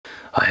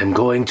I am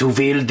going to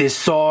wield this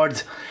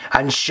sword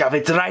and shove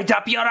it right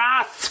up your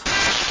ass!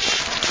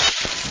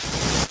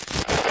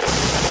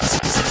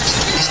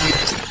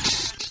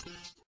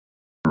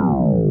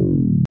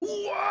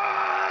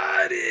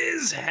 What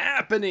is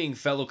happening,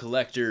 fellow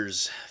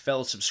collectors,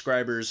 fellow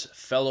subscribers,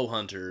 fellow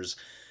hunters?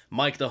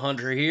 Mike the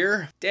Hunter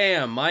here.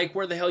 Damn, Mike,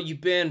 where the hell you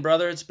been,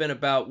 brother? It's been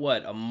about,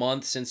 what, a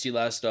month since you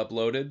last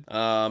uploaded?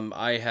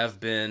 I have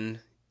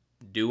been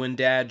doing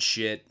dad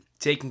shit,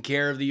 taking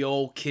care of the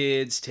old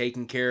kids,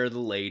 taking care of the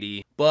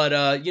lady.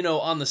 But, you know,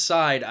 on the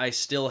side, I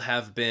still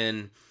have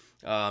been,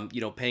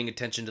 you know, paying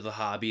attention to the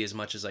hobby as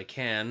much as I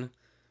can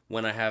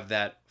when I have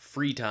that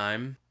free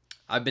time.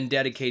 I've been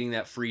dedicating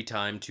that free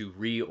time to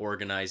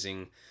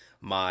reorganizing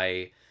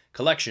my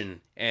collection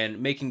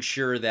and making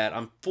sure that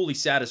I'm fully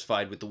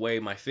satisfied with the way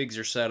my figs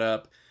are set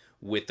up,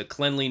 with the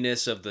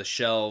cleanliness of the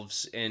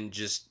shelves, and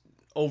just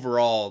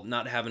overall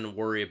not having to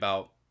worry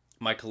about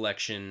my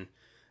collection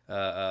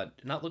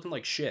not looking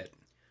like shit.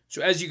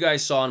 So as you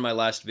guys saw in my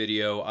last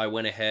video, I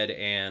went ahead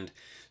and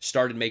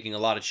started making a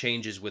lot of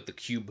changes with the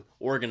cube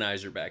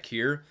organizer back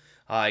here.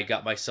 I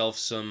got myself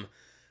some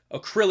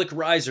acrylic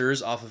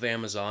risers off of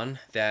Amazon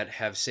that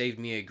have saved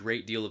me a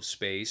great deal of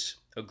space,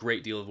 a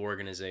great deal of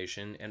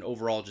organization, and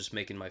overall just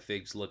making my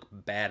figs look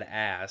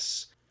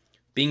badass.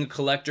 Being a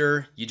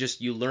collector,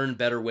 you learn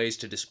better ways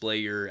to display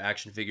your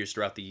action figures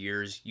throughout the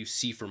years. You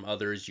see from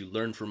others, you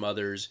learn from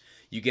others,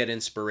 you get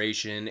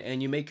inspiration,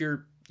 and you make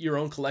your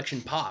own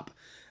collection pop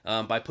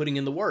by putting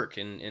in the work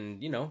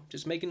and you know,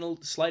 just making a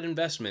slight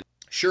investment.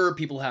 Sure,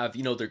 people have,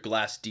 you know, their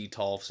glass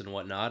Detolfs and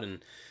whatnot,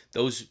 and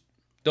those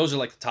are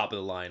like the top of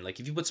the line.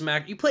 Like if you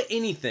put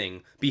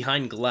anything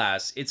behind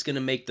glass, it's going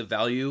to make the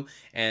value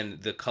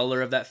and the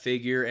color of that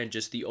figure and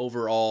just the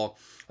overall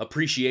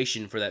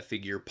appreciation for that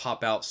figure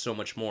pop out so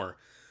much more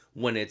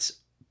when it's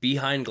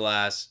behind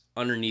glass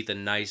underneath a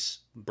nice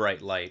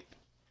bright light.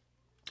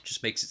 It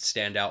just makes it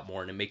stand out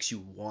more, and it makes you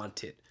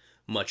want it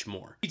much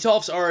more.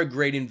 Detolfs are a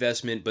great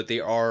investment, but they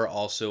are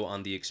also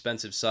on the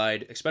expensive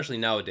side, especially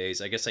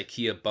nowadays. I guess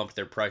IKEA bumped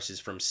their prices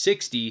from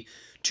 60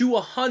 to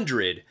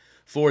 100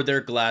 for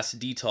their glass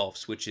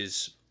Detolfs, which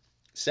is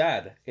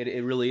sad.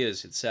 It really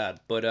is. It's sad.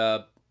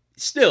 But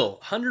still,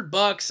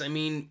 $100, I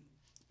mean,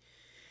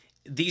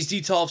 these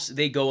Detolfs,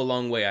 they go a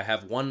long way. I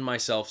have one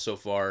myself so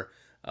far,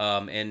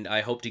 and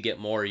I hope to get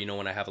more, you know,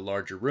 when I have a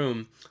larger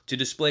room, to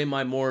display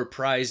my more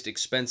prized,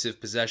 expensive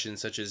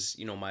possessions, such as,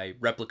 you know, my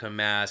replica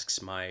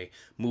masks, my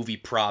movie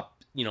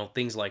prop, you know,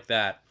 things like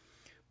that.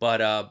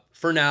 But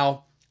for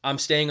now, I'm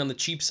staying on the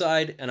cheap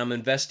side, and I'm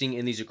investing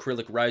in these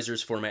acrylic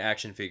risers for my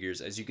action figures.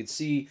 As you can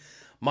see,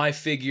 my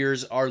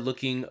figures are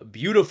looking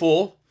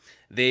beautiful.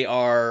 They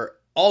are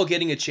all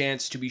getting a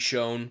chance to be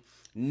shown.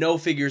 No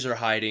figures are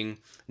hiding.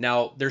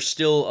 Now, there's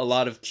still a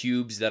lot of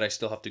cubes that I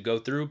still have to go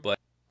through, but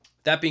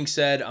that being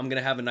said, I'm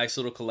going to have a nice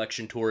little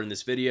collection tour in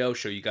this video,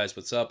 show you guys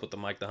what's up with the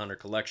Mike the Hunter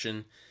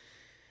collection.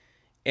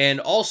 And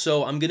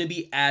also, I'm going to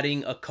be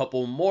adding a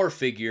couple more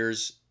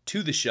figures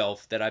to the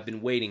shelf that I've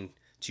been waiting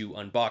to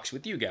unbox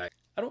with you guys.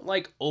 I don't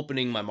like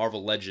opening my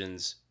Marvel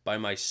Legends by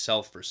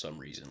myself for some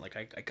reason. Like,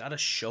 I gotta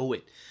show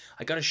it.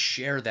 I gotta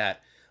share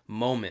that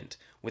moment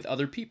with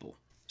other people.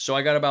 So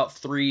I got about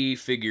 3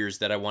 figures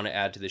that I want to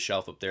add to the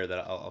shelf up there that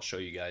I'll show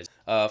you guys.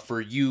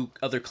 For you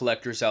other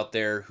collectors out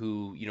there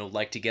who, you know,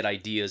 like to get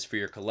ideas for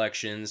your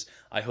collections,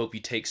 I hope you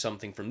take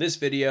something from this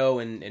video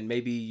and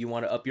maybe you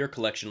want to up your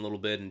collection a little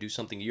bit and do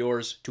something to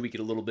yours, tweak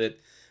it a little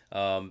bit.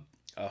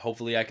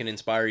 Hopefully I can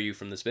inspire you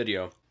from this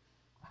video.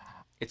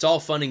 It's all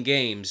fun and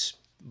games,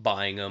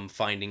 buying them,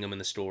 finding them in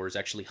the stores,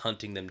 actually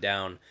hunting them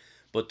down.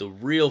 But the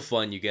real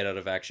fun you get out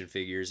of action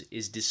figures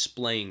is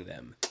displaying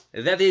them.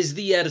 That is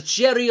the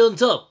cherry on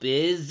top,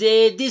 is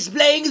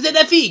displaying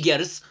the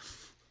figures.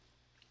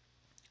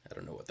 I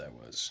don't know what that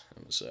was.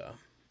 It was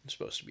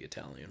supposed to be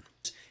Italian.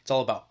 It's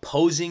all about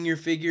posing your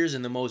figures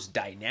in the most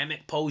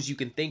dynamic pose you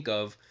can think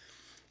of.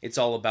 It's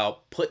all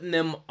about putting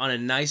them on a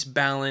nice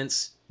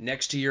balance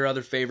next to your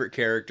other favorite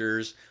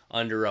characters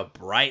under a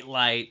bright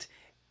light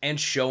and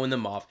showing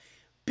them off.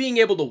 Being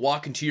able to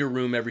walk into your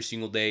room every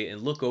single day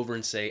and look over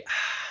and say,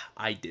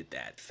 I did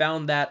that,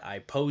 found that, I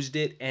posed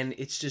it, and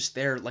it's just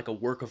there like a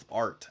work of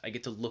art. I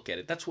get to look at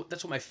it. That's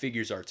what my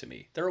figures are to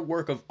me. They're a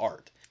work of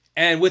art.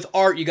 And with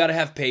art, you got to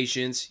have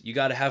patience. You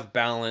got to have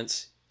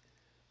balance,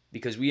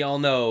 because we all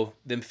know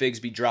them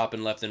figs be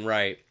dropping left and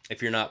right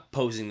if you're not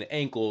posing the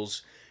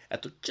ankles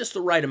at just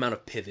the right amount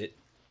of pivot.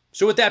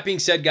 So with that being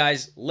said,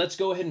 guys, let's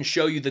go ahead and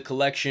show you the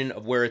collection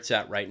of where it's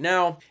at right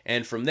now.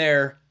 And from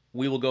there,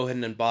 we will go ahead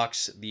and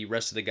unbox the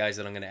rest of the guys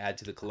that I'm going to add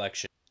to the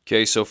collection.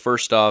 Okay, so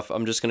first off,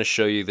 I'm just going to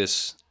show you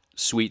this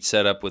sweet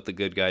setup with the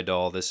Good Guy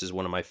doll. This is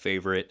one of my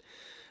favorite,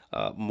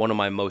 one of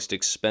my most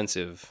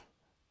expensive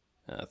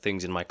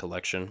things in my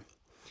collection.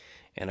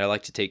 And I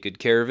like to take good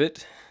care of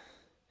it.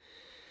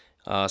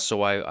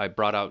 So I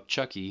brought out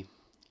Chucky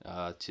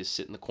to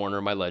sit in the corner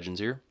of my Legends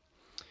here.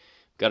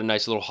 Got a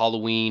nice little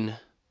Halloween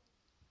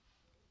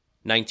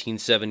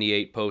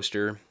 1978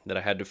 poster that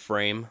I had to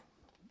frame.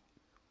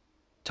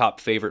 Top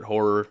favorite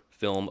horror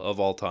film of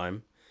all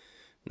time,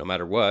 no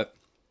matter what.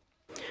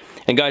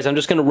 And guys, I'm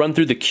just going to run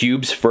through the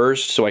cubes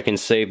first so I can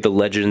save the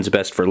Legends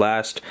best for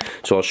last.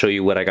 So I'll show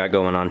you what I got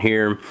going on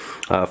here.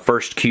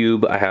 First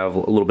cube, I have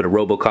a little bit of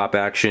RoboCop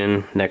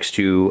action next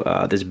to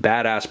this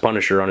badass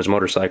Punisher on his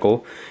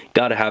motorcycle.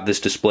 Gotta have this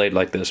displayed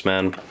like this,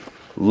 man.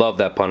 Love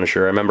that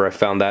Punisher. I remember I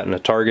found that in a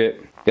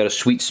Target. Got a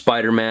sweet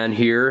Spider-Man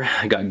here.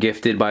 I got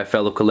gifted by a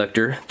fellow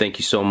collector. Thank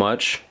you so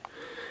much.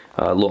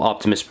 A little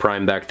Optimus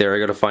Prime back there. I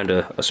gotta find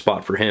a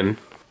spot for him.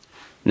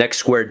 Next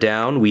square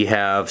down, we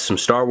have some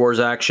Star Wars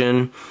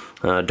action.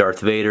 Darth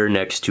Vader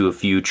next to a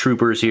few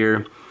troopers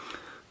here.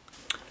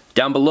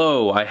 Down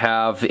below, I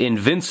have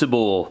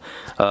Invincible.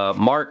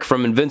 Mark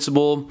from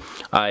Invincible.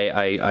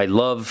 I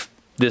love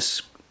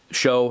this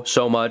show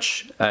so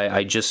much.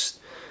 I just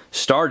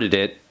started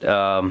it.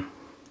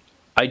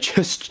 I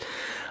just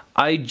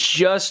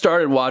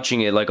started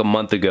watching it like a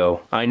month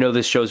ago. I know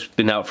this show's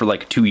been out for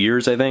like 2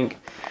 years, I think.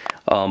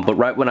 But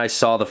right when I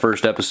saw the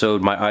first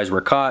episode, my eyes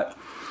were caught.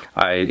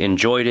 I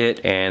enjoyed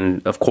it,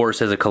 and of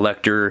course, as a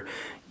collector,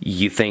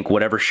 you think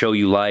whatever show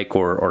you like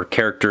or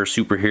character,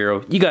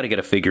 superhero, you got to get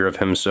a figure of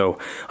him. So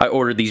I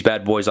ordered these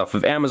bad boys off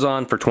of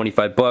Amazon for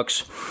 25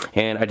 bucks,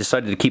 and I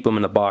decided to keep them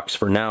in the box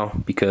for now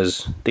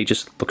because they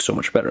just look so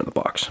much better in the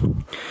box.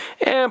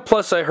 And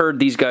plus, I heard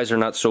these guys are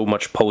not so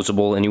much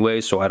posable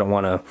anyway, so I don't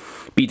want to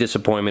be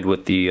disappointed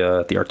with the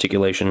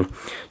articulation.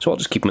 So I'll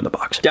just keep them in the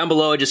box. Down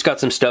below, I just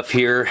got some stuff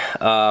here.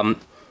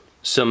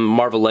 Some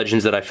Marvel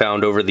Legends that I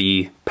found over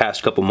the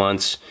past couple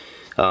months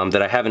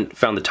that I haven't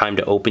found the time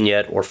to open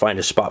yet or find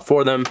a spot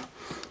for them.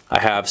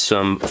 I have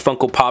some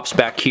Funko Pops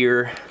back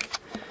here.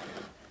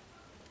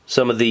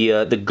 Some of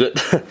the good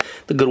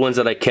the good ones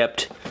that I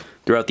kept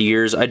throughout the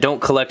years. I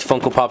don't collect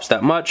Funko Pops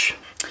that much.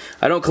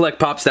 I don't collect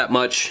Pops that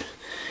much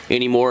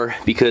anymore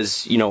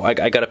because, you know, I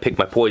gotta pick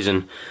my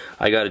poison.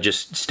 I gotta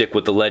just stick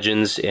with the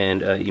Legends,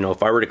 and you know,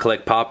 if I were to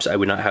collect Pops, I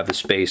would not have the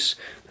space.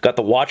 Got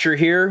the Watcher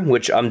here,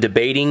 which I'm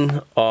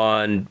debating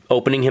on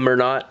opening him or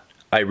not.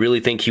 I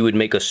really think he would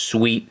make a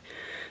sweet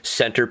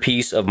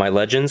centerpiece of my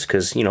Legends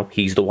because, you know,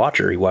 he's the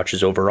Watcher. He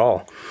watches over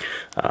all.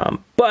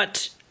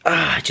 But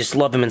I just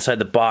love him inside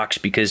the box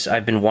because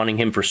I've been wanting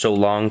him for so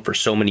long, for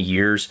so many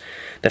years.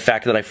 The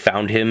fact that I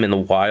found him in the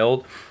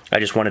wild, I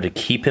just wanted to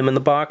keep him in the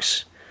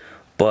box.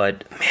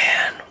 But,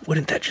 man,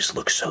 wouldn't that just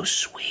look so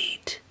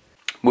sweet?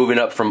 Moving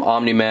up from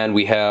Omni-Man,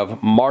 we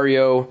have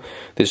Mario,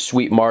 this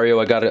sweet Mario.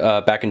 I got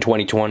it back in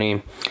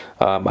 2020.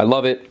 I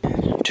love it.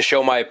 To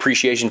show my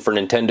appreciation for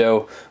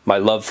Nintendo, my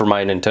love for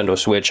my Nintendo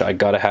Switch, I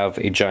gotta have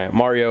a giant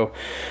Mario.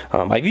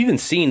 I've even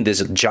seen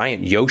this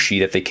giant Yoshi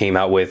that they came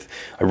out with.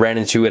 I ran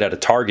into it at a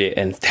Target,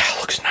 and that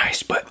looks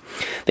nice, but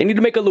they need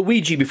to make a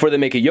Luigi before they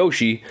make a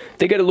Yoshi. If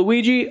they get a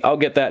Luigi, I'll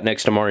get that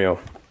next to Mario.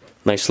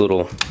 Nice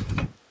little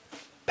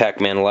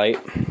Pac-Man light.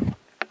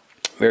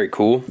 Very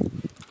cool.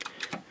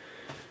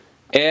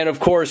 And of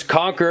course,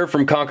 Conker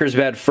from Conker's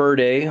Bad Fur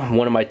Day,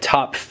 one of my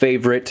top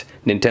favorite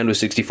Nintendo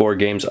 64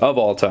 games of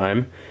all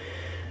time.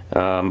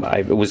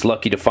 I was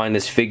lucky to find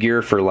this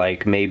figure for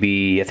like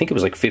maybe, I think it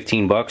was like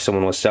 15 bucks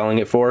someone was selling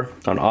it for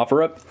on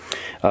OfferUp.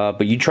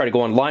 But you try to go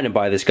online and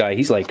buy this guy,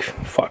 he's like,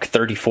 fuck,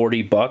 30,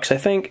 40 bucks, I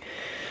think.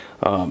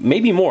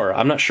 Maybe more,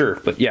 I'm not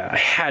sure. But yeah, I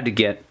had to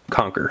get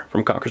Conker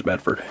from Conker's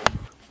Bad Fur Day.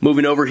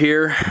 Moving over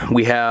here,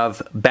 we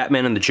have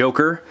Batman and the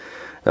Joker.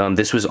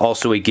 This was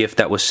also a gift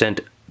that was sent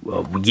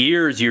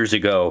years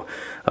ago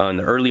in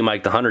the early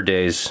Mike the Hunter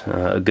days.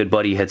 A good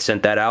buddy had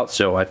sent that out,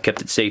 so I've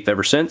kept it safe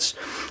ever since.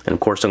 And of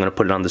course, I'm going to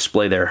put it on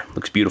display there.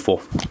 Looks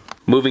beautiful.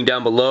 Moving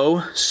down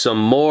below, some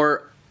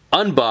more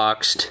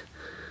unboxed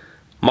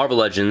Marvel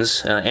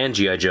Legends and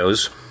G.I.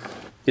 Joes.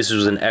 This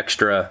was an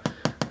extra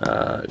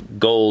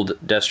gold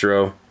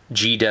Destro,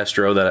 G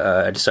Destro, that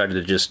I decided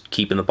to just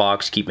keep in the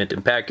box, keep it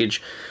in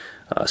package.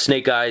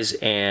 Snake Eyes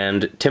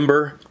and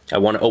Timber. I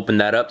want to open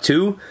that up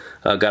too.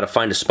 Got to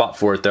find a spot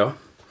for it though.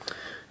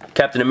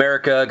 Captain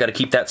America, got to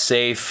keep that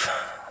safe.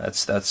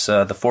 That's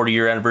the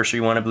 40-year anniversary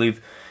one, I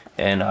believe.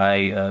 And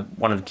I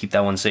wanted to keep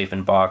that one safe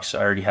in box.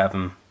 I already have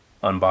him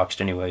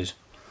unboxed anyways.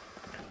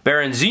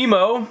 Baron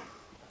Zemo,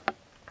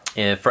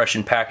 fresh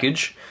in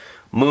package.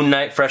 Moon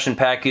Knight, fresh in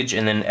package.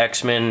 And then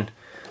X-Men,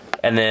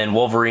 and then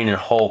Wolverine and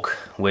Hulk,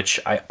 which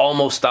I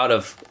almost thought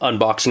of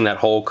unboxing that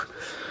Hulk,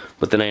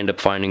 but then I ended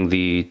up finding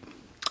the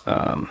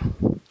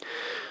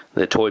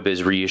Toy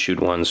Biz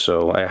reissued one,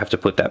 so I have to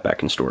put that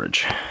back in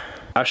storage.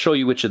 I'll show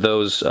you which of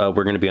those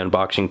we're going to be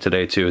unboxing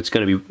today too. It's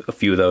going to be a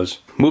few of those.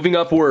 Moving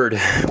upward,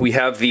 we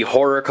have the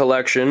horror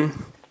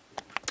collection.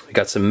 We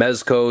got some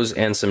Mezcos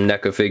and some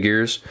NECA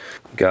figures.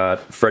 We got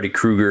Freddy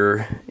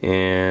Krueger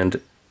and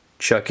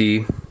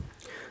Chucky.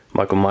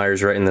 Michael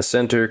Myers right in the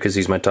center because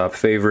he's my top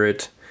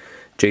favorite.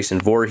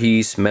 Jason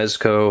Voorhees,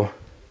 Mezco.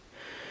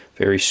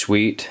 Very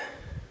sweet.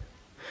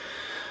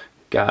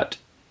 Got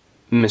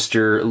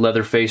Mr.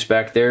 Leatherface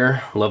back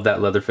there. Love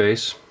that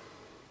Leatherface.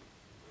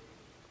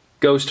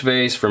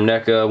 Ghostface from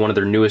NECA, one of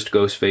their newest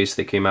Ghostface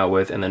they came out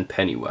with, and then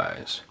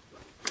Pennywise.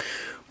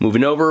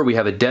 Moving over, we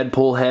have a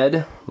Deadpool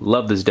head.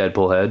 Love this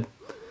Deadpool head.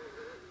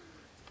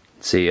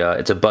 Let's see,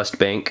 it's a bust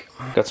bank.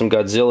 Got some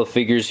Godzilla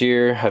figures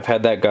here. I've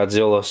had that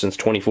Godzilla since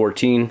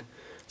 2014.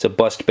 It's a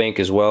bust bank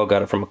as well.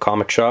 Got it from a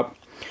comic shop.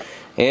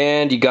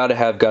 And you gotta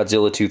have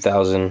Godzilla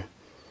 2000.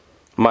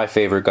 My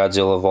favorite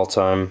Godzilla of all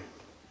time.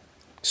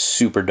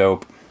 Super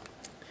dope.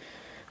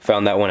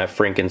 Found that one at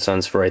Frank &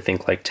 Sons for I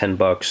think like 10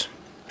 bucks.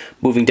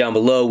 Moving down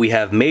below, we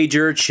have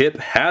Major Chip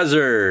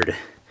Hazard.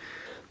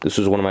 This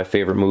was one of my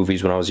favorite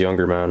movies when I was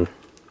younger, man.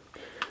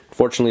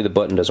 Fortunately, the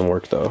button doesn't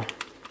work though.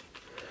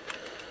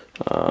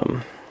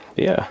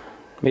 Yeah,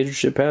 Major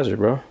Chip Hazard,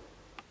 bro.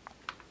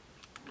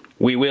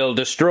 We will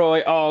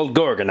destroy all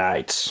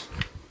Gorgonites.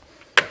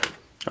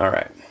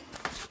 Alright.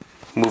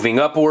 Moving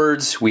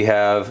upwards, we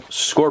have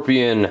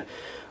Scorpion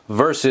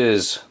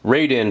versus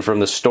Raiden from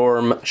the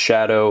Storm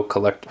Shadow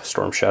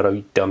Storm Shadow,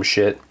 you dumb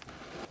shit.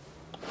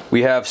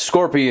 We have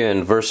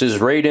Scorpion versus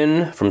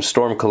Raiden from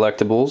Storm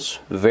Collectibles.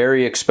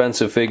 Very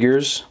expensive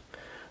figures. I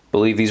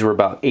believe these were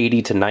about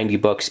 80 to 90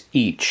 bucks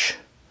each.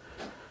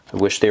 I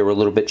wish they were a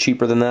little bit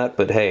cheaper than that,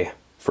 but hey,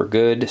 for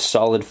good,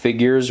 solid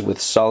figures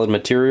with solid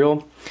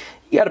material,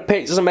 you gotta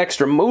pay some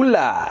extra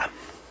moolah.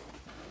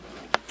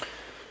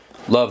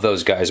 Love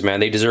those guys, man.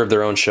 They deserve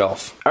their own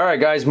shelf. Alright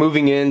guys,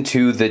 moving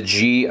into the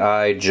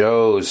G.I.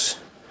 Joes.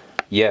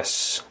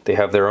 Yes, they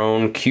have their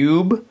own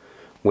cube,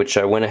 which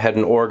I went ahead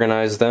and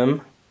organized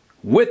them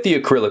with the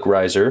acrylic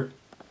riser.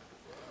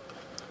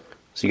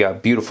 So you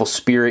got Beautiful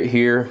Spirit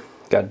here,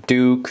 got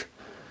Duke,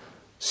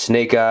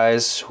 Snake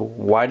Eyes.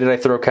 Why did I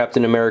throw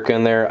Captain America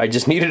in there? I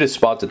just needed a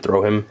spot to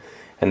throw him,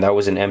 and that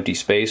was an empty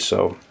space,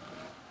 so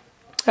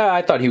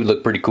I thought he would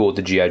look pretty cool with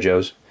the G.I.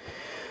 Joes.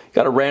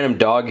 Got a random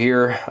dog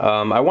here.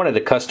 I wanted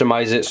to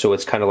customize it so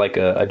it's kind of like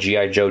a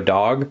G.I. Joe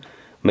dog.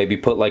 Maybe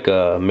put like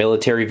a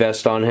military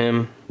vest on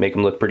him, make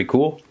him look pretty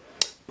cool.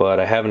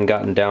 But I haven't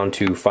gotten down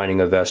to finding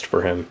a vest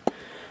for him.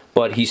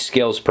 But he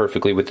scales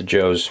perfectly with the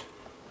Joes.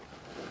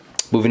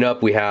 Moving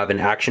up, we have an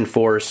Action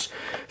Force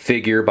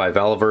figure by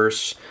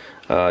Valaverse.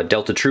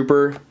 Delta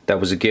Trooper. That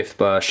was a gift.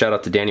 Shout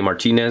out to Danny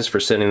Martinez for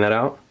sending that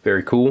out.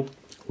 Very cool.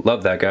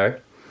 Love that guy.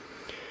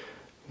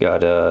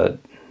 Got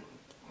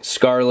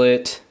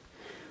Scarlet.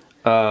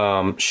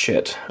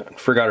 Shit,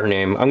 forgot her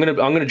name. I'm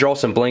gonna draw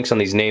some blanks on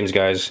these names,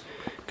 guys,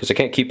 because I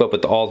can't keep up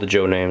with all the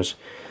Joe names.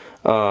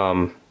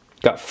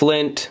 Got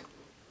Flint.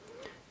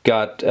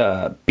 Got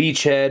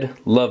Beachhead.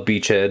 Love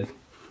Beachhead.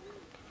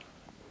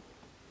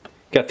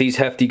 Got these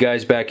hefty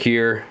guys back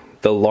here.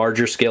 The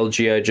larger scale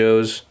G.I.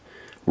 Joes.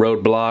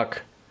 Roadblock.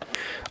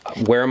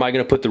 Where am I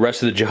gonna put the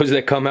rest of the Joes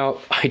that come out?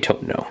 I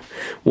don't know.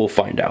 We'll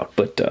find out,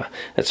 but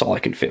that's all I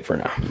can fit for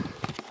now.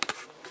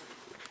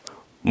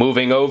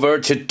 Moving over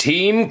to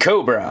Team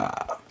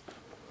Cobra.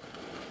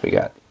 We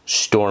got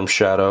Storm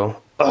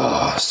Shadow.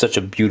 Oh, such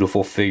a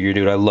beautiful figure,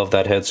 dude. I love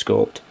that head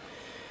sculpt.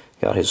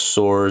 Got his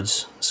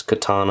swords, his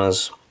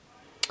katanas.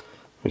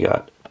 We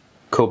got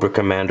Cobra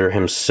Commander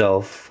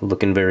himself,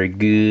 looking very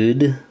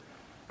good.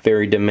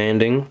 Very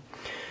demanding.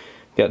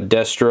 Got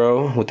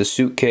Destro with the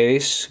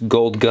suitcase,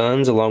 gold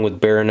guns, along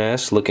with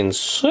Baroness, looking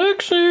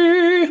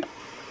sexy.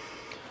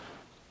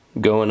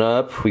 Going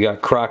up, we got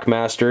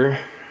Crocmaster.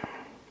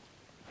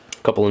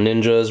 Couple of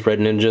ninjas, red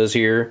ninjas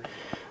here.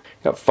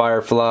 Got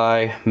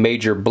Firefly,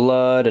 Major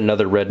Blood,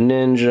 another red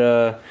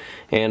ninja,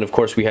 and of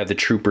course we have the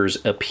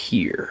troopers up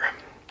here.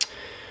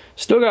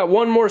 Still got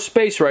one more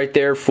space right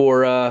there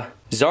for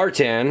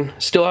Zartan.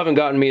 Still haven't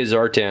gotten me a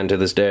Zartan to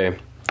this day.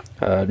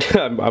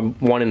 I'm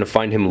wanting to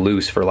find him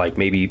loose for like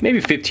maybe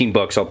 15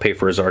 bucks. I'll pay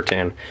for a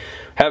Zartan.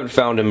 Haven't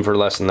found him for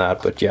less than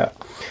that, but yeah.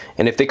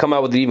 And if they come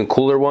out with an even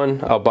cooler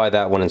one, I'll buy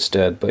that one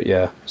instead. But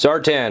yeah,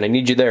 Zartan, I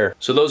need you there.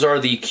 So those are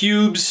the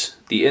cubes,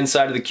 the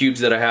inside of the cubes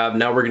that I have.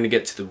 Now we're gonna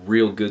get to the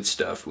real good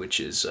stuff, which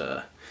is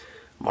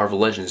Marvel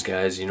Legends,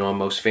 guys. You know, I'm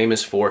most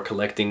famous for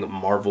collecting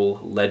Marvel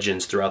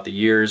Legends throughout the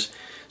years.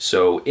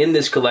 So in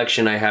this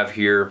collection I have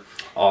here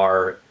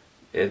are,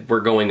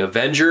 we're going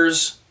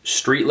Avengers,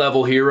 street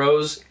level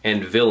heroes,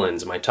 and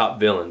villains, my top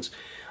villains.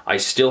 I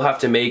still have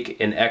to make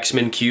an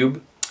X-Men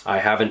cube. I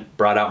haven't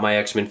brought out my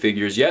X-Men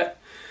figures yet.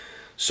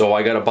 So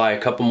I gotta buy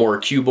a couple more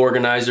cube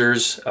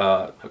organizers,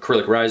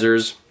 acrylic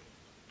risers,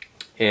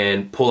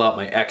 and pull out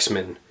my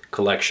X-Men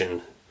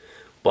collection.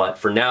 But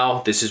for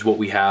now, this is what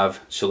we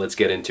have, so let's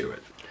get into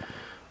it.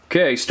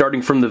 Okay,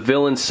 starting from the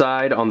villain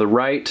side on the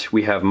right,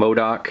 we have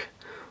MODOK.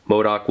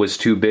 MODOK was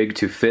too big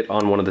to fit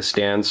on one of the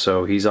stands,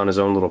 so he's on his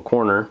own little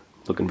corner,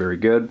 looking very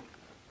good.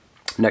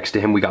 Next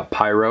to him we got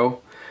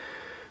Pyro.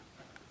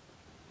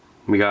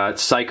 We got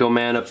Psycho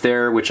Man up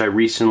there, which I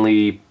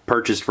recently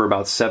purchased for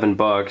about 7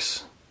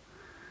 bucks.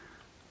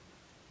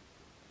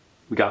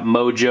 We got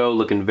Mojo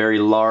looking very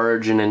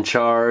large and in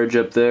charge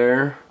up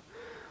there.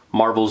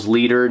 Marvel's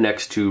leader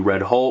next to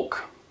Red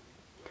Hulk.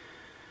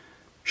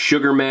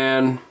 Sugar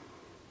Man.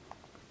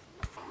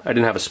 I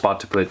didn't have a spot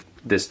to put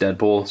this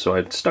Deadpool, so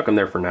I stuck him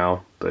there for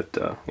now, but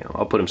you know,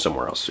 I'll put him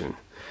somewhere else soon.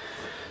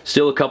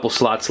 Still a couple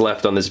slots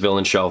left on this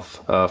villain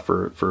shelf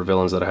for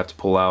villains that I have to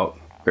pull out.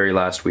 Very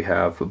last we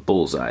have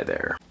Bullseye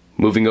there.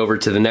 Moving over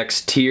to the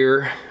next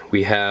tier,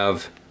 we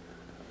have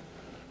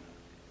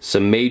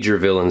some major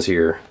villains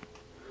here.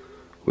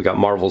 We got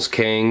Marvel's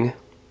Kang,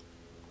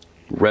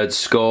 Red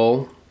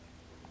Skull,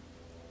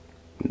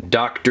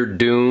 Doctor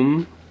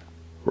Doom,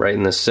 right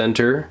in the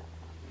center.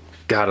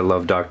 Gotta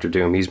love Doctor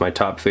Doom. He's my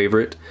top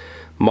favorite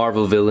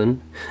Marvel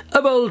villain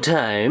of all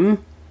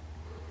time.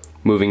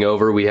 Moving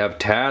over, we have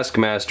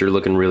Taskmaster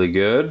looking really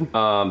good.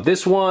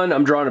 This one,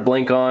 I'm drawing a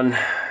blank on.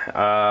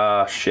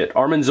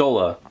 Arnim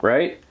Zola,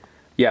 right?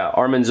 Yeah,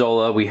 Arnim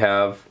Zola we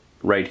have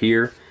right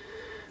here.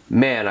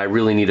 Man, I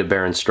really need a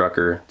Baron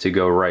Strucker to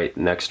go right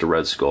next to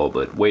Red Skull,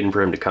 but waiting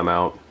for him to come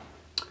out.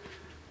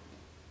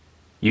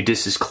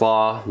 Ulysses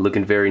Claw,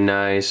 looking very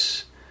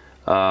nice.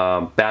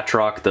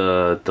 Batroc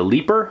the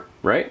Leaper,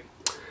 right?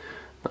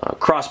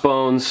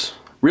 Crossbones.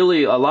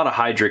 Really, a lot of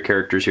Hydra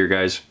characters here,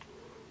 guys.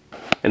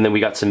 And then we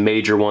got some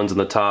major ones on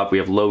the top. We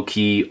have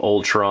Loki,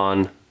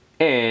 Ultron,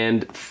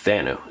 and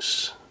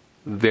Thanos.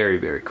 Very,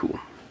 very cool.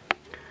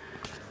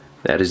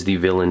 That is the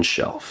villain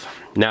shelf.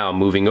 Now,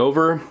 moving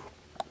over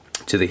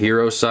to the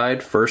hero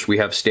side. First, we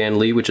have Stan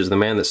Lee, which is the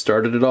man that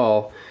started it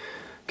all.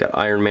 Got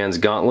Iron Man's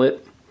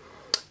gauntlet.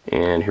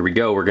 And here we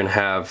go. We're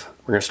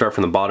gonna start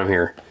from the bottom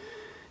here.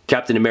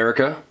 Captain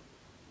America,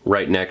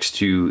 right next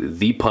to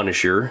the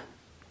Punisher.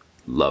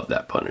 Love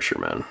that Punisher,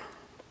 man.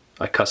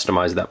 I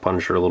customized that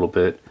Punisher a little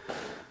bit.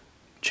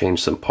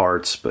 Changed some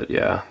parts, but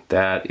yeah,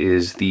 that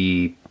is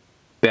the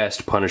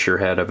best Punisher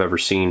head I've ever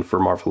seen for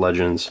Marvel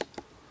Legends.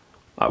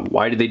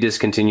 Why did they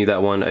discontinue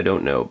that one? I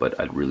don't know, but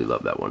I really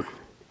love that one.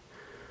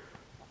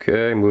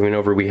 Okay, moving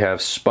over, we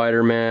have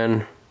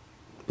Spider-Man.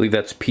 I believe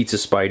that's Pizza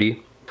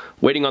Spidey.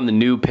 Waiting on the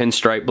new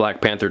pinstripe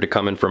Black Panther to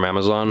come in from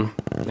Amazon,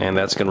 and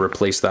that's going to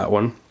replace that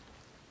one.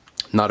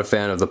 Not a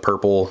fan of the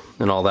purple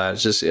and all that.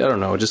 It's just, I don't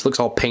know, it just looks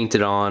all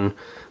painted on.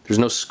 There's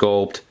no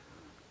sculpt.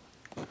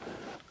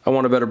 I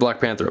want a better Black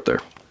Panther up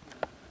there.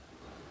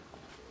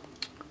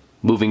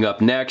 Moving up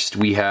next,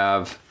 we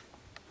have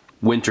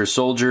Winter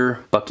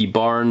Soldier, Bucky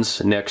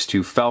Barnes next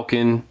to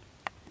Falcon.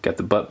 Got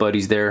the butt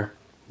buddies there.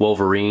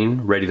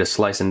 Wolverine, ready to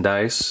slice and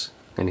dice,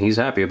 and he's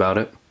happy about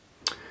it.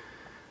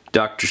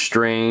 Doctor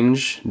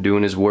Strange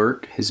doing his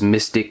work, his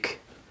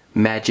mystic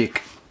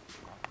magic.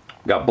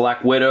 Got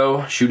Black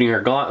Widow shooting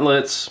her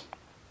gauntlets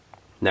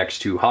next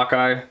to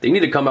Hawkeye. They need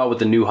to come out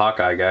with a new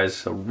Hawkeye,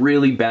 guys. A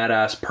really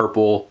badass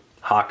purple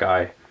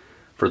Hawkeye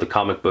for the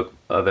comic book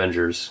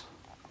Avengers.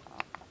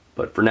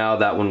 But for now,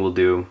 that one will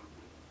do.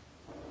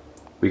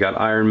 We got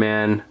Iron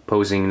Man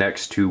posing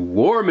next to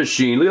War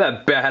Machine. Look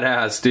at that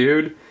badass,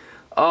 dude.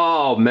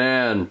 Oh,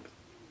 man.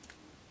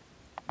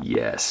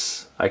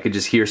 Yes. I could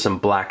just hear some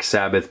Black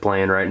Sabbath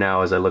playing right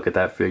now as I look at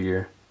that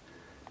figure.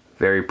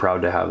 Very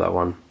proud to have that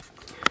one.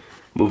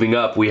 Moving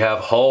up, we have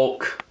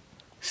Hulk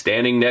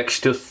standing next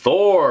to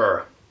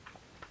Thor.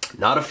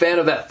 Not a fan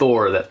of that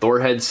Thor. That Thor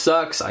head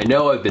sucks. I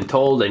know, I've been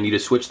told I need to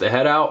switch the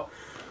head out.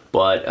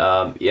 But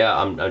yeah,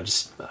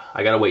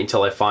 I gotta wait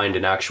until I find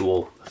an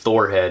actual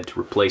Thor head to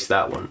replace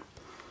that one.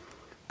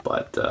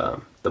 But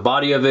the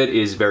body of it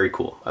is very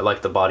cool. I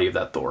like the body of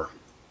that Thor.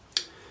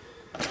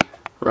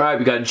 Right,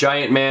 we got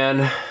Giant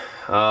Man,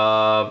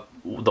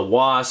 the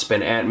Wasp,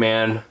 and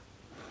Ant-Man.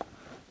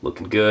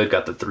 Looking good,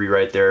 got the 3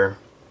 right there.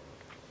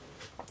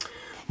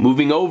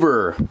 Moving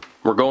over,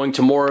 we're going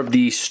to more of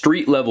the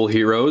street level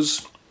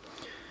heroes.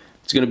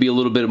 It's going to be a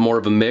little bit more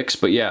of a mix,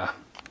 but yeah,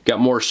 got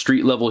more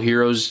street level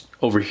heroes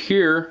over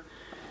here.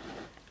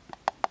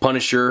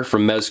 Punisher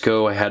from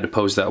Mezco, I had to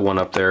post that one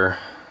up there.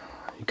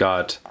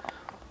 Got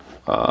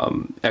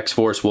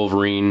X-Force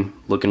Wolverine,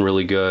 looking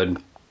really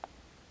good.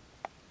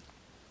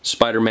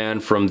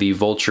 Spider-Man from the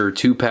Vulture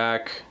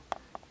 2-pack.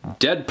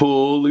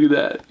 Deadpool, look at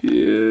that.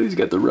 Yeah, he's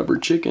got the rubber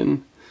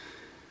chicken.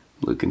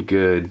 Looking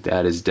good.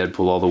 That is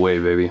Deadpool all the way,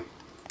 baby.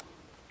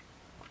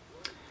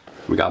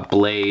 We got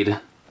Blade.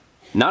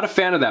 Not a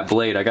fan of that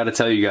Blade, I gotta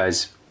tell you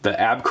guys. The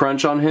ab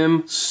crunch on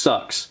him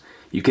sucks.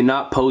 You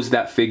cannot pose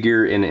that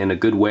figure in a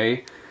good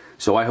way.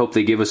 So I hope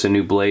they give us a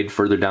new Blade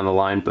further down the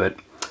line, but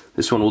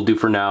this one will do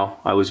for now.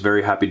 I was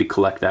very happy to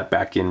collect that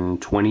back in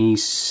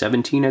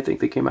 2017, I think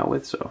they came out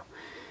with, so.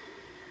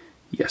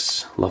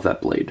 Yes, love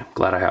that Blade.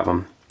 Glad I have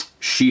him.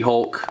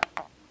 She-Hulk.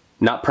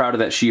 Not proud of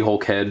that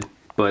She-Hulk head,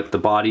 but the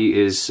body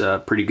is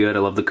pretty good. I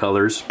love the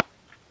colors.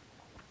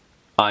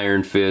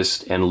 Iron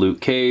Fist and Luke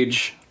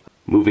Cage.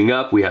 Moving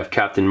up, we have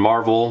Captain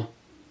Marvel,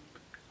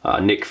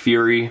 Nick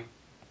Fury,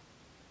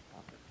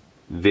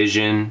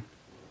 Vision,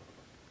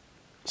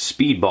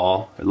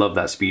 Speedball. I love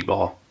that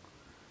Speedball.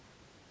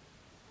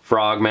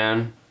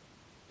 Frogman.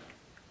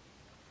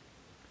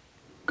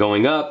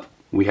 Going up,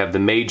 we have the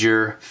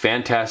major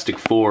Fantastic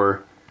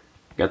Four.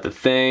 Got the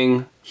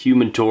Thing,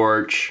 Human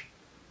Torch,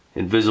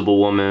 Invisible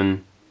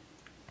Woman,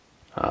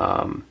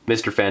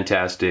 Mr.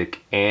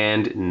 Fantastic,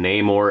 and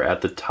Namor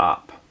at the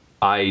top.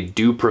 I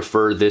do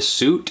prefer this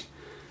suit,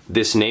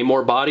 this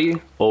Namor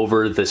body,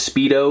 over the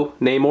Speedo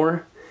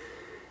Namor.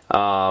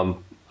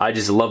 I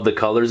just love the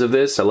colors of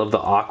this. I love the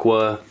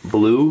aqua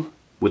blue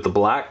with the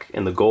black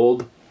and the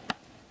gold.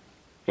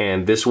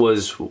 And this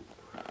was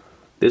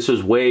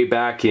way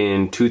back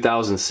in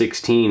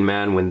 2016,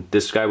 man, when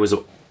this guy was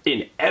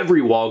in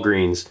every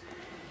Walgreens.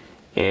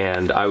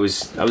 And I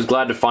was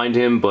glad to find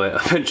him, but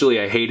eventually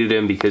I hated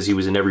him because he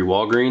was in every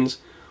Walgreens.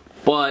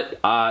 But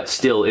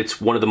still,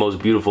 it's one of the most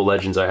beautiful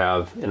legends I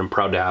have, and I'm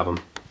proud to have him.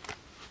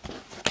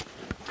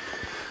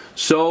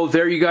 So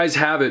there you guys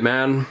have it,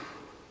 man.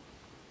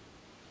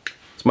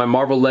 It's my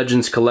Marvel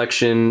Legends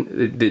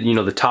collection, you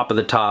know, the top of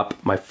the top,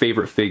 my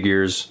favorite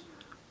figures,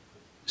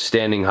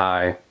 standing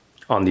high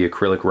on the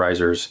acrylic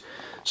risers.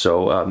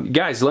 So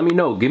guys, let me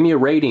know, give me a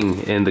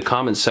rating in the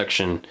comments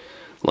section.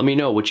 Let me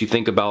know what you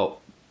think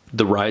about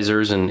the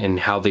risers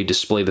and how they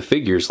display the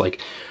figures. Like,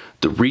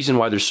 the reason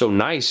why they're so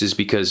nice is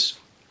because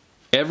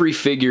every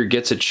figure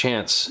gets a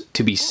chance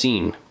to be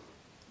seen.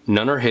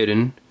 None are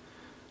hidden,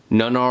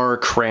 none are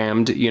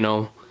crammed, you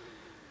know.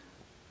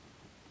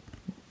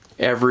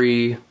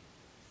 Every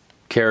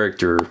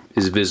character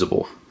is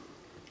visible.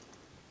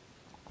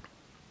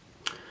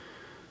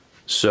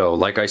 So,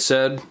 like I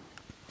said,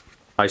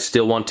 I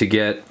still want to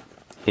get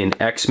an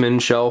X-Men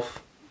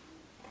shelf.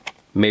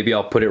 Maybe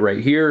I'll put it right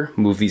here,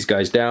 move these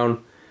guys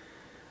down.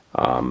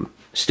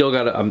 Still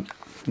got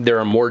there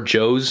are more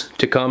Joes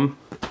to come,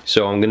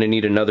 so I'm gonna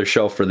need another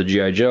shelf for the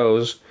G.I.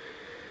 Joes.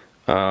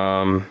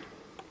 And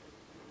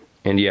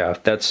yeah,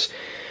 that's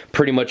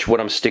pretty much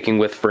what I'm sticking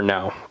with for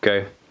now,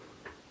 okay?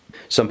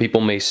 Some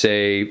people may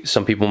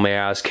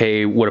ask,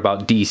 hey, what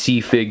about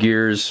DC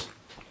figures?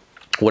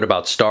 What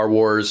about Star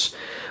Wars?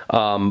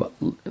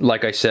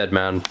 Like I said,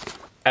 man,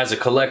 as a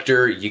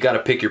collector, you gotta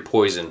pick your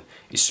poison,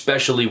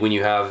 especially when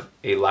you have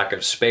a lack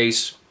of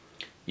space.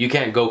 You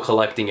can't go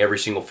collecting every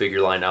single figure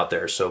line out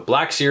there. So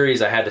Black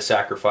Series, I had to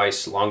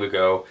sacrifice long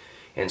ago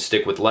and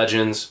stick with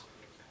Legends.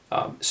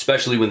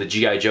 Especially when the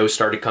G.I. Joe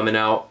started coming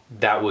out,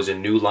 that was a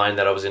new line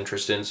that I was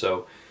interested in.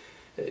 So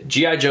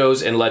G.I.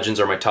 Joes and Legends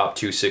are my top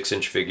two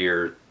 6-inch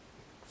figure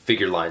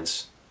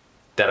lines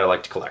that I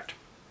like to collect.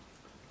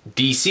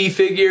 DC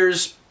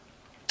figures,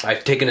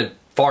 I've taken a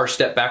far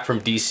step back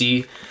from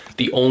DC.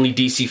 The only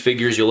DC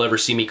figures you'll ever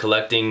see me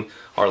collecting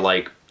are,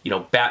 like, you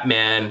know,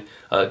 Batman,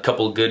 a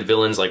couple of good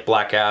villains like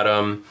Black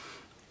Adam.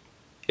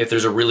 If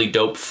there's a really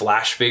dope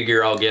Flash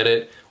figure, I'll get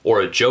it,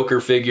 or a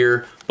Joker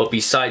figure. But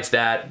besides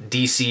that,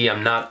 DC,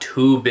 I'm not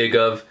too big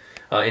of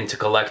into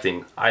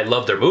collecting. I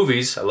love their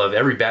movies. I love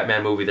every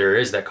Batman movie there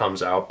is that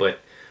comes out, but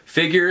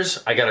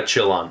figures, I gotta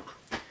chill on.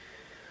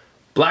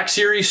 Black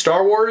Series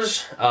Star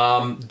Wars,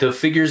 the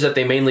figures that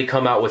they mainly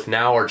come out with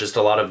now are just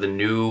a lot of the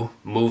new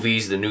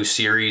movies, the new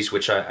series,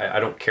 which I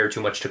don't care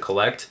too much to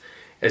collect.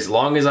 As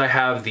long as I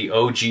have the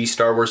OG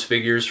Star Wars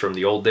figures from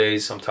the old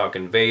days, I'm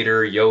talking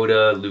Vader,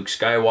 Yoda, Luke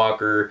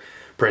Skywalker,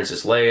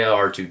 Princess Leia,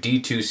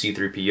 R2-D2,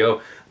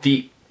 C-3PO,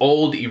 the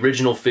old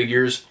original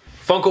figures.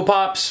 Funko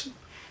Pops,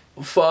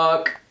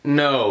 fuck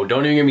no,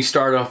 don't even get me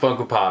started on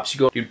Funko Pops.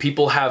 Dude,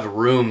 people have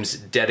rooms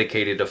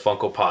dedicated to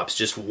Funko Pops,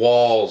 just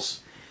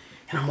walls.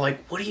 And I'm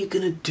like, what are you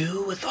gonna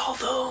do with all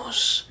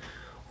those?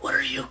 What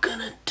are you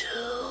gonna do?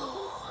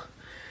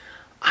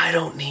 I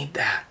don't need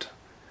that.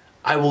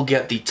 I will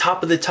get the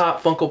top of the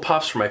top Funko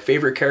Pops for my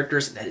favorite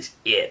characters, and that is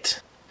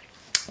it.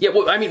 Yeah,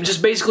 well, I mean,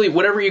 just basically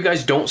whatever you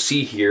guys don't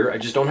see here, I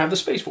just don't have the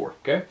space for,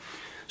 okay?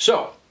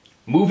 So,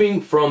 moving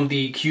from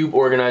the cube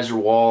organizer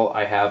wall,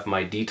 I have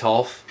my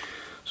Detolf.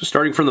 So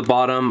starting from the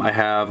bottom, I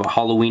have a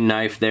Halloween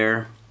knife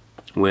there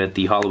with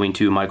the Halloween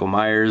 2 Michael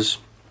Myers.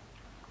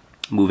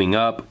 Moving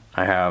up,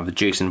 I have the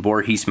Jason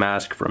Voorhees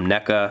mask from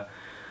NECA,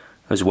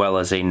 as well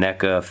as a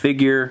NECA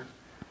figure.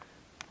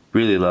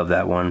 Really love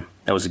that one.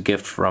 That was a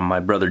gift from my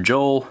brother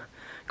Joel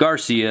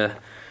Garcia.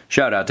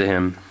 Shout out to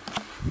him.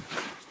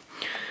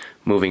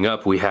 Moving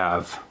up, we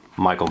have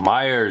Michael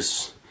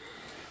Myers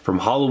from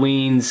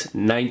Halloween's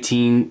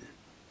Moving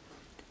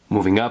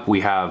up,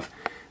 we have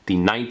the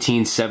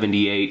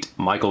 1978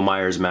 Michael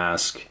Myers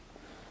mask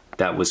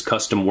that was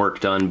custom work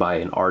done by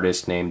an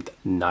artist named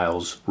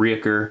Niles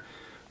Rieker.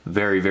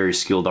 Very, very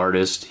skilled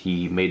artist.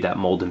 He made that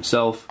mold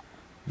himself.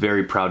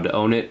 Very proud to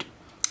own it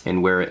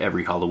and wear it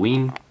every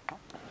Halloween.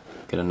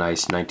 Get a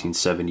nice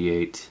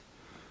 1978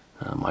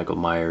 Michael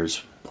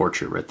Myers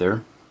portrait right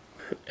there.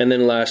 And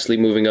then lastly,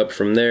 moving up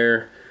from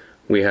there,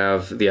 we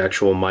have the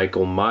actual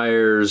Michael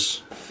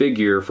Myers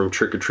figure from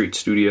Trick or Treat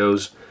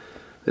Studios.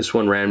 This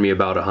one ran me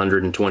about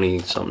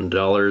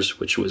 $120-something,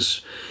 which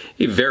was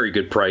a very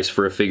good price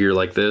for a figure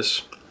like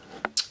this.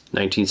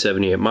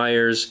 1978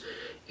 Myers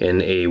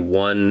in a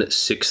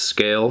 1/6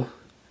 scale.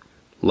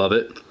 Love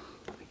it.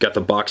 Got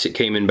the box it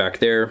came in back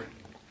there.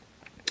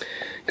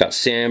 Got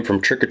Sam from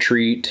Trick or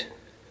Treat.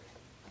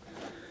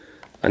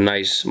 A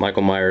nice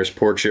Michael Myers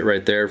portrait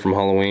right there from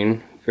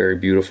Halloween. Very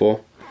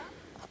beautiful.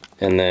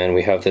 And then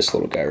we have this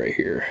little guy right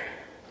here.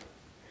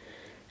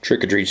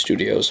 Trick or Treat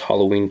Studios,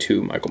 Halloween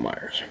 2 Michael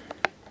Myers.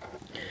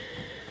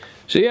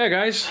 So yeah,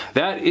 guys,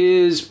 that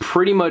is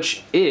pretty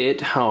much it.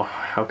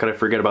 How could I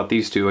forget about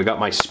these two? I got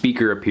my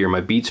speaker up here,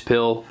 my Beats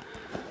Pill.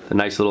 A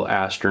nice little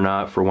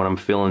astronaut for when I'm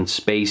feeling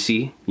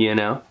spacey, you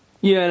know?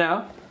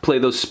 Play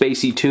those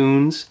spacey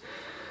tunes.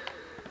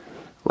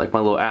 Like my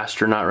little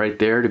astronaut right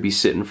there to be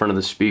sitting in front of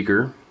the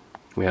speaker.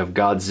 We have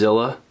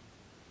Godzilla.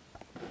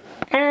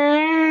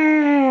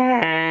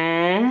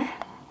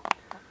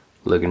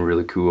 Looking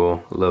really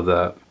cool. Love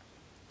that.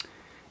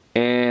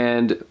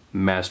 And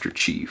Master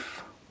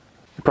Chief.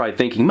 You're probably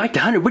thinking, Mike the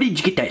Hunter, where did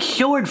you get that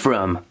sword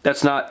from?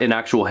 That's not an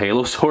actual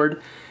Halo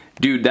sword.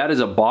 Dude, that is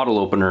a bottle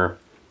opener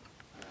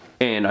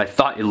and I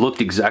thought it looked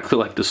exactly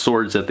like the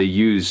swords that they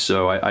used,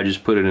 so I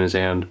just put it in his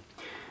hand.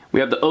 We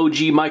have the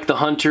OG Mike the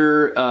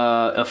Hunter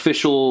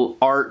official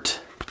art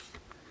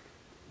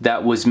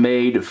that was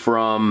made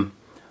from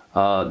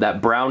that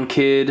brown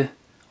kid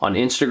on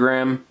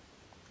Instagram.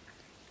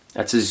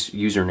 That's his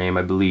username,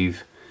 I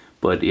believe.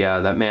 But yeah,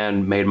 that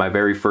man made my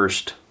very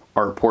first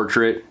art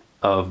portrait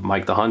of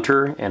Mike the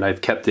Hunter, and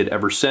I've kept it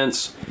ever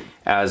since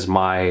as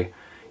my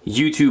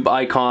YouTube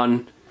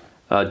icon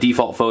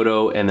default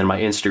photo, and then my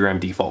Instagram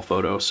default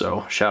photo.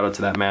 So shout out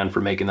to that man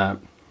for making that.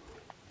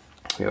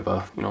 We have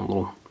a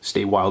little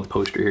Stay Wild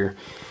poster here.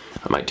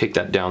 I might take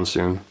that down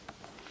soon.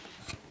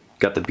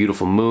 Got the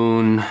beautiful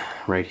moon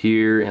right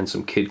here and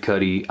some Kid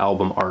Cudi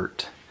album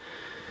art.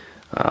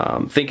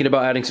 Thinking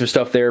about adding some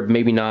stuff there,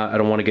 maybe not. I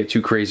don't want to get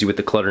too crazy with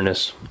the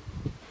clutterness.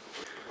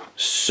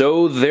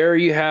 So there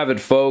you have it,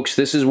 folks.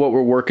 This is what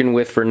we're working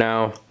with for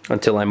now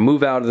until I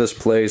move out of this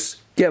place,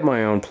 get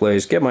my own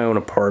place, get my own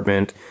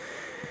apartment,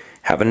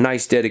 have a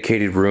nice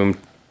dedicated room,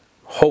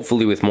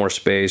 hopefully with more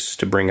space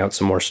to bring out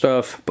some more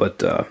stuff. But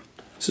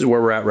this is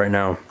where we're at right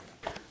now.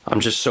 I'm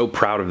just so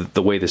proud of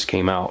the way this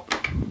came out.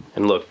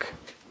 And look,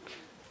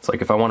 it's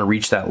like if I want to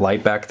reach that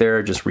light back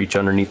there, just reach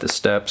underneath the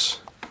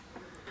steps.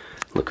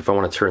 Look, if I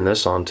want to turn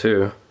this on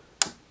too.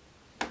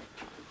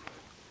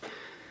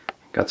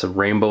 Got some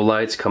rainbow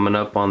lights coming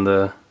up on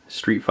the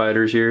Street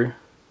Fighters here.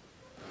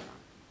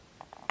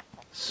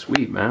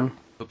 Sweet, man.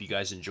 Hope you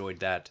guys enjoyed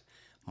that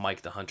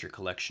Mike the Hunter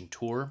collection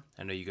tour.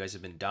 I know you guys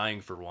have been dying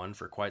for one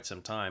for quite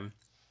some time.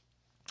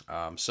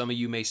 Some of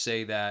you may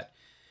say that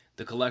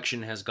the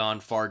collection has gone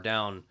far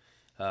down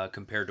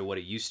compared to what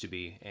it used to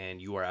be, and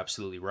you are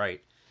absolutely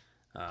right.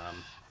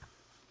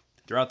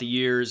 Throughout the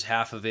years,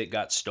 half of it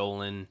got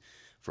stolen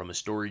from a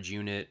storage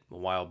unit a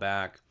while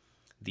back.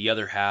 The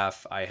other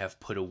half I have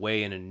put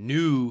away in a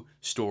new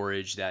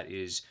storage that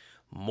is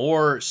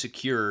more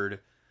secured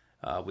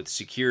with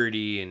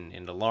security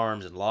and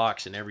alarms and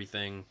locks and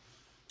everything.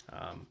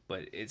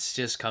 But it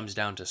just comes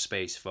down to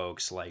space,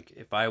 folks. Like,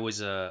 if I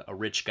was a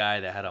rich guy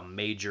that had a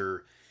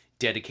major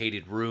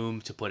dedicated room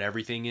to put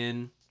everything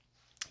in,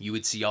 you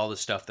would see all the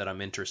stuff that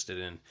I'm interested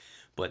in.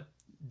 But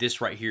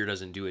this right here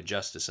doesn't do it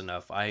justice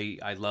enough.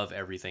 I love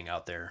everything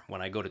out there.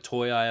 When I go to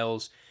toy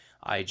aisles,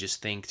 I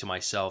just think to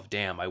myself,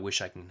 damn, I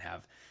wish I can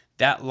have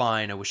that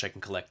line. I wish I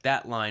can collect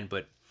that line.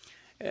 But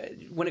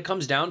when it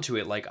comes down to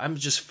it, like, I'm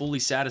just fully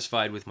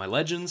satisfied with my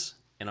Legends,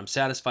 and I'm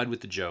satisfied with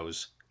the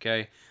Joes,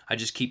 okay? I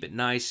just keep it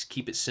nice,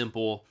 keep it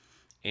simple,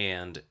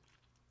 and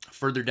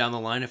further down the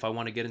line, if I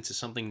want to get into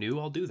something new,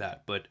 I'll do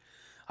that. But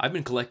I've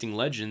been collecting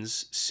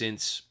Legends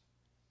since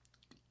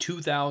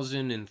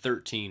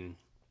 2013.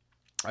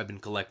 I've been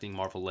collecting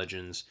Marvel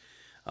Legends.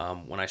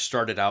 When I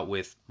started out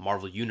with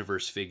Marvel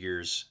Universe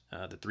figures,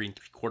 the 3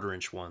 3/4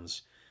 inch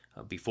ones,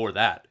 before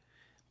that.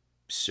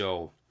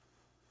 So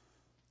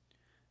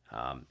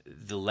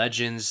the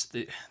Legends,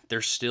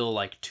 they're still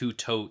like 2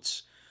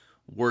 totes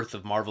worth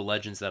of Marvel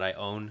Legends that I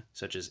own,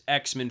 such as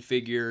X-Men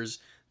figures,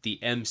 the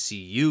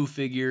MCU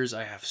figures.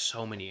 I have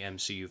so many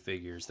MCU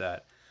figures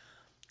that,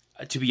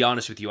 to be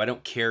honest with you, I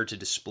don't care to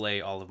display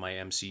all of my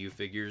MCU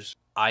figures.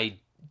 I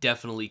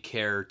definitely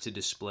care to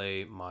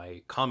display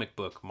my comic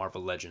book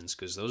Marvel Legends,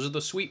 because those are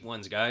the sweet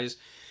ones, guys.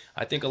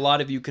 I think a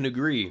lot of you can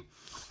agree.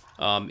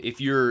 If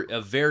you're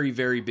a very,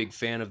 very big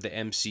fan of the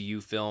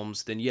MCU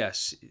films, then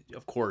yes,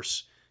 of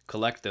course,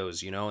 collect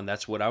those, and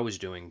that's what I was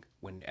doing.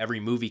 When every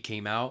movie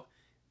came out,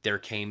 there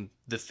came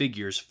the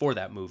figures for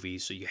that movie,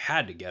 so you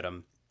had to get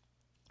them.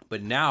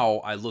 But now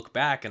I look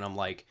back and I'm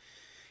like,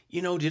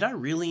 did I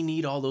really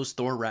need all those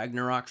Thor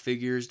Ragnarok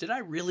figures? Did I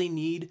really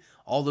need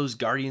all those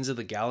Guardians of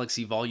the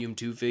Galaxy Volume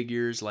 2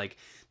 figures? Like,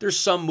 there's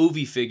some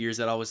movie figures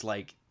that I was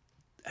like,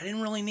 I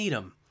didn't really need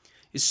them.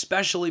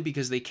 Especially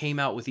because they came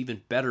out with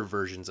even better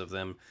versions of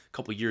them a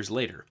couple years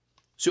later.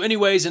 So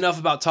anyways, enough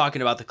about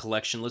talking about the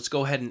collection. Let's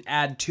go ahead and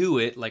add to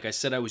it, like I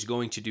said I was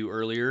going to do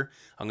earlier.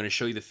 I'm going to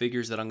show you the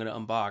figures that I'm going to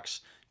unbox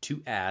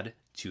to add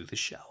to the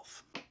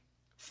shelf.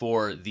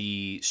 For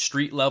the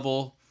street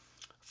level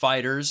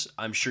fighters,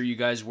 I'm sure you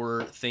guys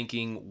were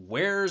thinking,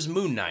 where's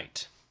Moon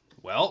Knight?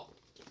 Well,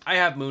 I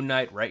have Moon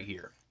Knight right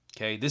here.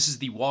 Okay, this is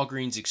the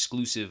Walgreens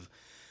exclusive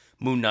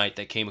Moon Knight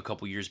that came a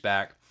couple years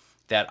back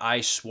that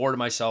I swore to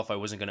myself I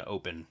wasn't going to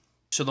open.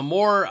 So the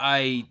more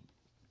I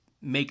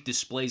make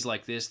displays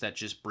like this that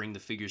just bring the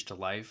figures to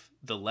life,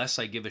 the less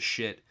I give a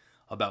shit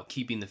about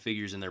keeping the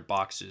figures in their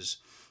boxes.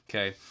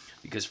 Okay,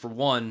 because for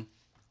one,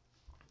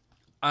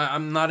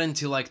 I'm not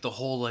into like the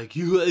whole like,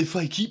 if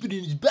I keep it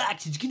in his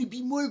box, it's going to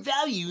be more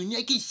value and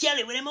I can sell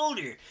it when I'm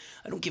older.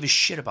 I don't give a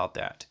shit about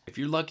that. If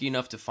you're lucky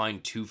enough to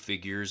find 2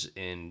 figures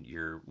in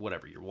your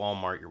whatever, your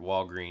Walmart, your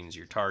Walgreens,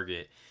 your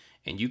Target,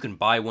 and you can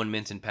buy one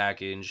mint in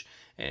package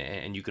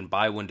and you can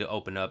buy one to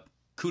open up,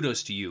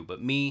 kudos to you.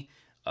 But me,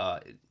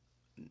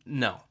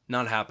 no,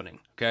 not happening,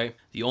 okay?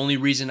 The only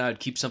reason I would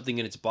keep something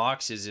in its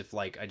box is if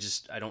like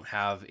I don't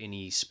have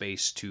any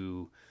space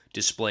to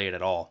display it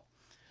at all.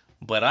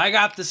 But I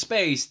got the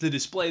space to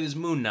display this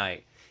Moon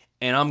Knight,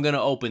 and I'm going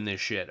to open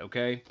this shit,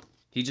 okay?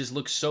 He just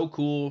looks so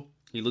cool.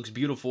 He looks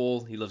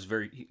beautiful. He looks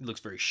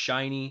very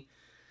shiny.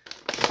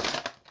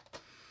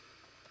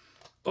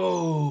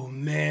 Oh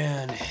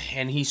man,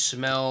 and he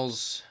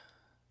smells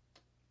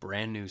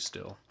brand new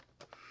still.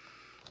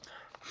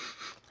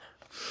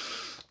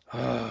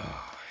 I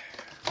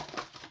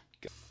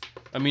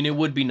mean, it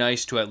would be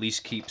nice to at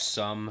least keep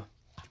some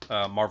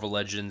Marvel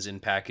Legends in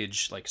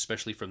package, like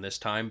especially from this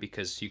time,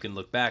 because you can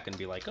look back and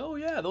be like, oh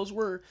yeah, those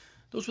were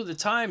the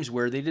times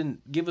where they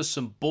didn't give us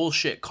some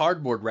bullshit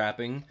cardboard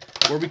wrapping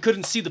where we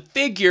couldn't see the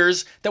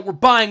figures that we're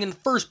buying in the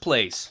first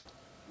place.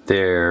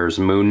 There's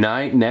Moon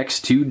Knight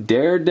next to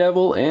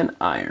Daredevil and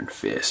Iron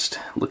Fist.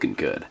 Looking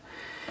good.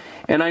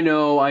 And I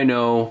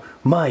know,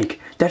 Mike,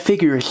 that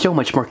figure is so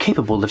much more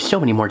capable of so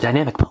many more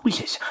dynamic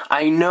poses.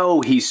 I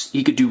know he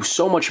could do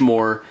so much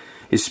more,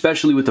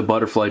 especially with the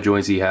butterfly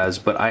joints he has,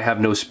 but I have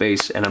no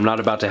space, and I'm not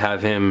about to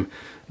have him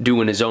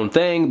doing his own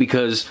thing,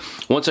 because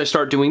once I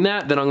start doing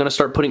that, then I'm going to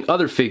start putting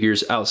other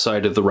figures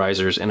outside of the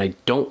risers, and I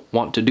don't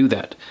want to do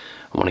that.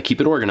 I want to keep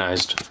it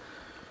organized.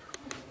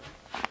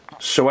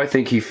 So I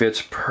think he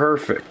fits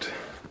perfect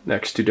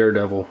next to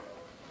Daredevil.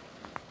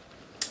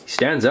 He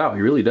stands out,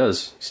 he really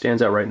does. He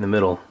stands out right in the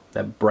middle,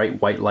 that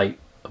bright white light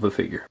of a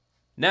figure.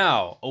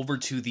 Now, over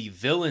to the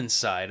villain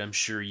side. I'm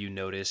sure you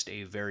noticed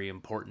a very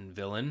important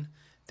villain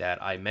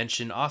that I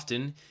mention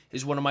often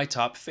is one of my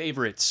top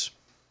favorites.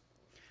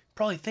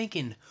 Probably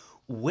thinking,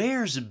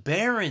 where's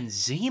Baron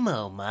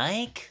Zemo,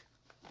 Mike?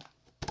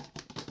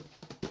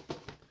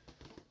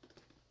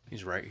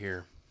 He's right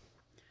here.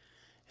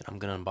 And I'm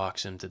gonna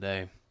unbox him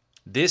today.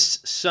 This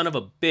son of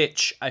a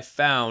bitch I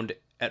found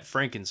at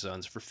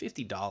Frankensons for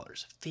 $50.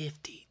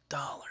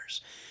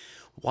 $50.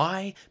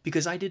 Why?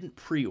 Because I didn't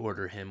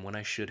pre-order him when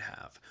I should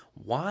have.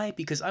 Why?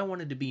 Because I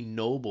wanted to be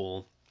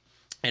noble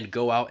and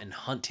go out and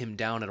hunt him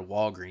down at a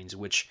Walgreens,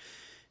 which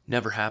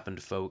never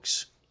happened,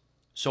 folks.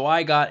 So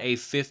I got a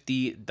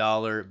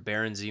 $50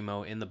 Baron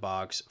Zemo in the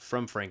box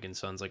from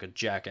Frankensons like a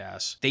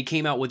jackass. They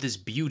came out with this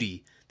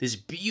beauty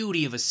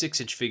of a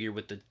 6-inch figure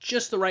with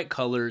just the right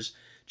colors,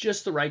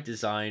 just the right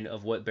design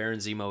of what Baron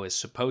Zemo is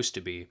supposed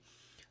to be,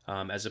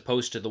 as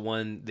opposed to the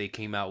one they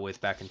came out with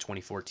back in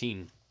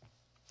 2014.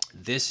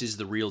 This is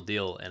the real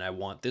deal, and I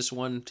want this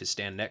one to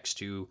stand next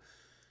to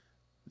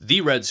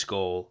the Red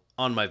Skull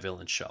on my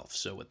villain shelf.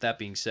 So with that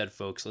being said,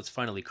 folks, let's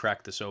finally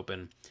crack this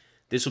open.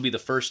 This will be the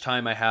first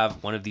time I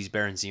have one of these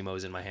Baron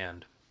Zemos in my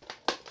hand.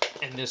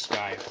 And this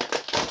guy,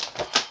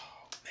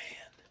 oh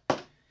man.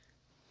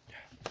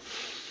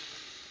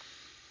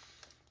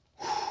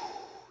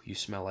 You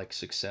smell like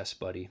success,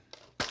 buddy.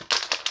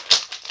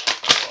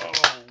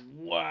 Oh,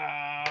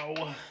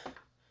 wow.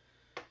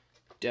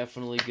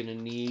 Definitely gonna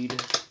need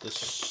the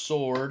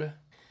sword.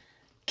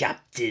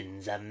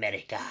 Captain's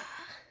America.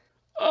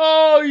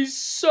 Oh, he's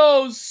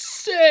so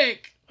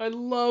sick. I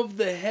love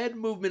the head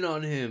movement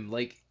on him.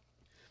 Like, I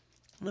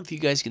don't know if you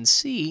guys can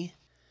see.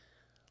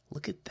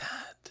 Look at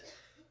that.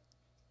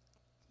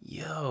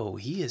 Yo,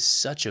 he is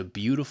such a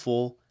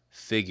beautiful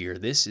figure.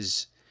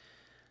 This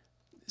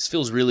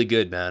feels really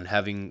good, man,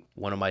 having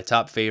one of my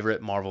top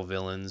favorite Marvel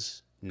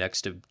villains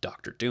next to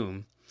Doctor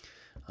Doom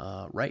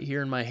right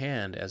here in my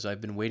hand as I've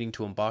been waiting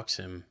to unbox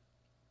him.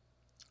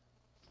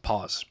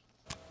 Pause.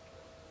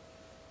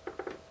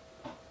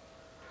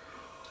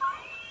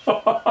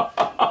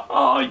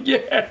 Oh,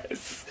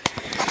 yes!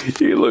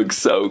 He looks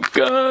so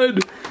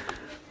good!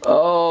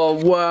 Oh,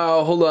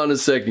 wow. Hold on a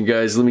second,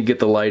 guys. Let me get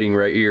the lighting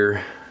right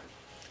here.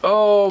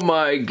 Oh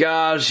my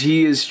gosh,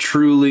 he is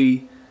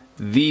truly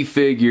the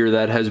figure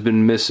that has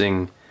been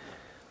missing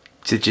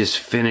to just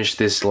finish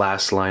this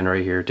last line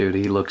right here, dude.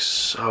 He looks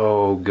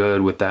so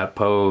good with that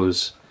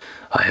pose.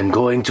 I am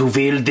going to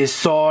wield this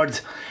sword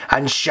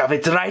and shove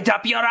it right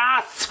up your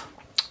ass!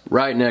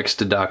 Right next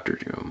to Doctor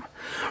Doom.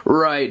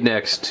 Right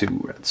next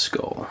to Red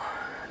Skull.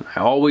 I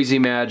always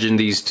imagine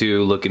these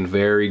two looking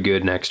very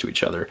good next to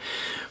each other.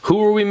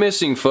 Who are we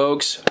missing,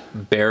 folks?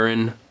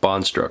 Baron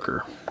Von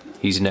Strucker.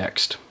 He's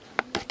next.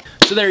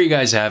 So there you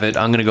guys have it.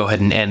 I'm going to go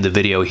ahead and end the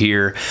video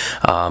here.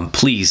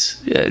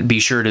 Please be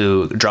sure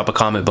to drop a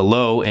comment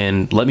below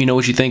and let me know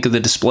what you think of the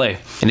display.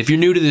 And if you're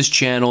new to this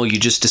channel, you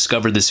just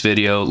discovered this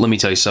video, let me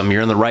tell you something,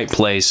 you're in the right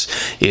place.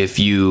 If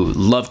you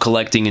love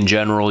collecting in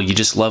general, you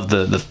just love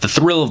the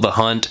thrill of the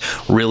hunt,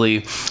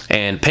 really,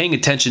 and paying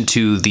attention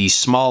to the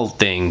small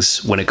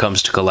things when it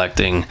comes to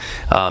collecting,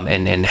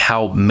 and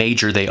how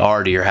major they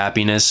are to your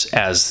happiness,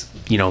 as,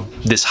 you know,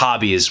 this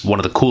hobby is one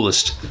of the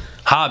coolest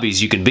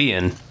hobbies you can be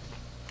in.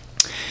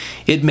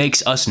 It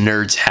makes us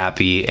nerds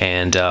happy,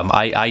 and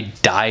I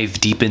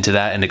dive deep into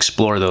that and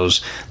explore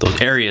those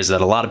areas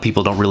that a lot of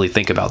people don't really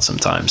think about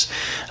sometimes.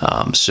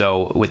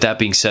 So with that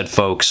being said,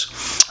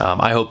 folks,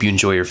 I hope you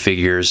enjoy your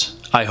figures.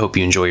 I hope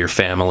you enjoy your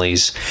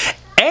families.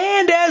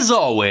 And as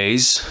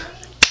always,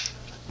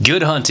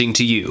 good hunting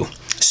to you,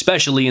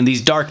 especially in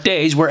these dark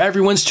days where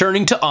everyone's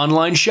turning to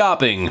online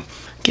shopping.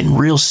 Getting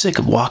real sick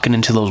of walking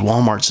into those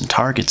Walmarts and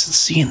Targets and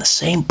seeing the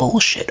same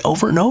bullshit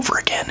over and over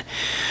again.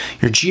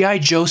 Your G.I.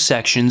 Joe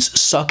sections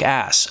suck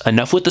ass.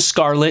 Enough with the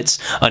Scarlets,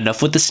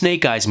 enough with the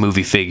Snake Eyes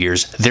movie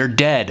figures. They're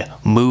dead.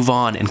 Move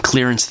on and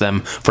clearance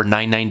them for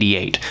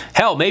 $9.98.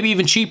 Hell, maybe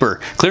even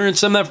cheaper.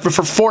 Clearance them for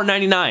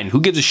 $4.99.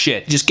 Who gives a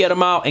shit? Just get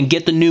them out and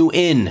get the new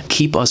in.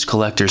 Keep us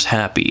collectors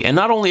happy. And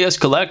not only us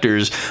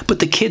collectors, but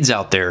the kids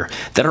out there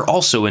that are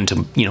also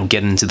into,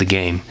 getting into the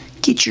game.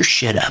 Get your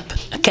shit up,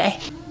 okay?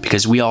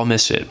 Because we all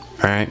miss it,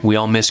 all right? We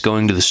all miss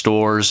going to the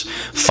stores,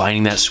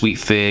 finding that sweet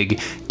fig,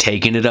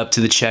 taking it up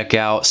to the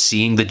checkout,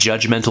 seeing the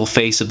judgmental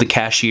face of the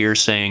cashier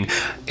saying,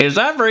 "Is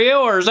that for you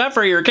or is that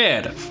for your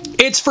kid?"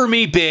 It's for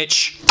me,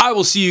 bitch. I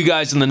will see you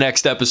guys in the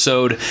next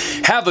episode.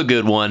 Have a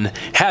good one.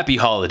 Happy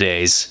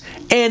holidays.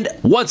 And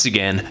once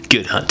again,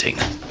 good hunting.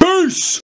 Peace!